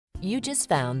You just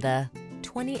found the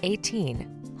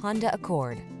 2018 Honda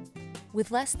Accord. With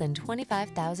less than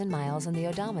 25,000 miles on the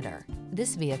odometer,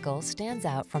 this vehicle stands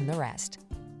out from the rest.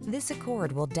 This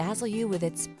Accord will dazzle you with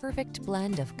its perfect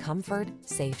blend of comfort,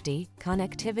 safety,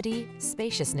 connectivity,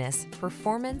 spaciousness,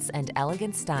 performance, and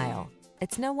elegant style.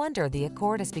 It's no wonder the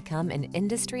Accord has become an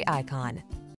industry icon.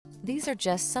 These are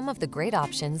just some of the great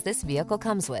options this vehicle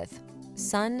comes with: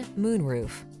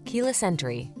 moonroof, keyless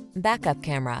entry, backup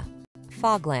camera,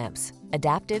 fog lamps,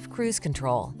 adaptive cruise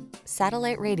control,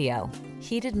 satellite radio,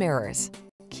 heated mirrors,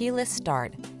 keyless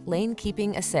start, lane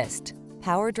keeping assist,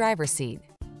 power driver seat.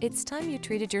 It's time you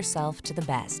treated yourself to the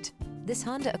best. This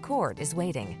Honda Accord is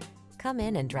waiting. Come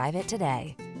in and drive it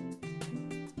today.